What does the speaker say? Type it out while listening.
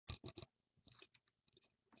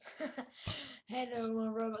Hello my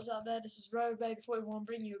robots out there, this is Robobaby41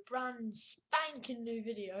 bringing you a brand spanking new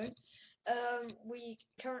video. We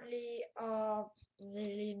currently are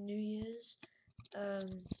nearly in New Year's.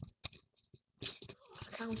 The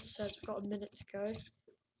counter says we've got a minute to go.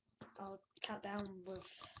 I'll count down with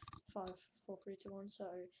 5, 4, 3, 2, 1, so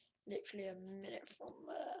literally a minute from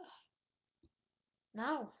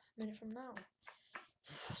now.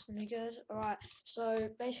 It's gonna be good. Alright, so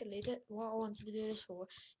basically what I wanted to do this for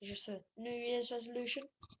is just a New Year's resolution.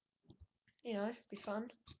 You know, be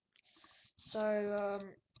fun. So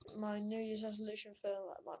my New Year's resolution for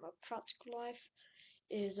like my practical life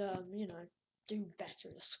is you know, do better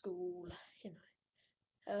at school. You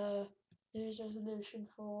know, New Year's resolution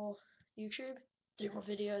for YouTube, do more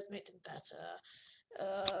videos, make them better.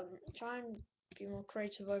 Try and be more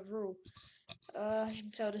creative overall. As you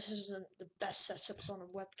can tell, this isn't the best setups on a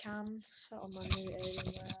webcam on my new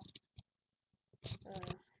alien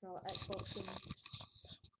Xbox and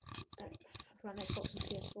Xbox and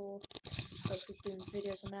PS4. Hopefully doing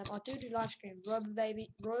videos on them. I do live stream.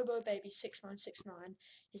 Robobaby6969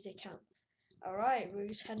 is the account. Alright, we're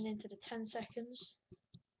just heading into the 10 seconds.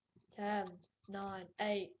 10, 9,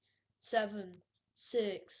 8, 7,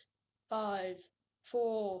 6, 5,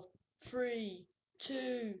 4, 3,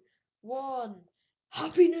 2, 1.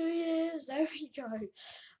 Happy New Year's! There we go.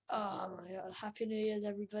 Oh my god, Happy New Year's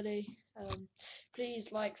everybody.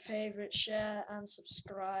 Please like, favourite, share and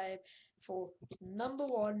subscribe for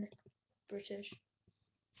 #1 British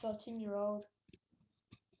 13-year-old.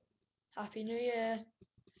 Happy New Year.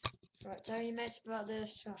 Right, tell your mates about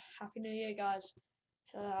this. Happy New Year guys.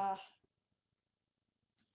 Ta-da.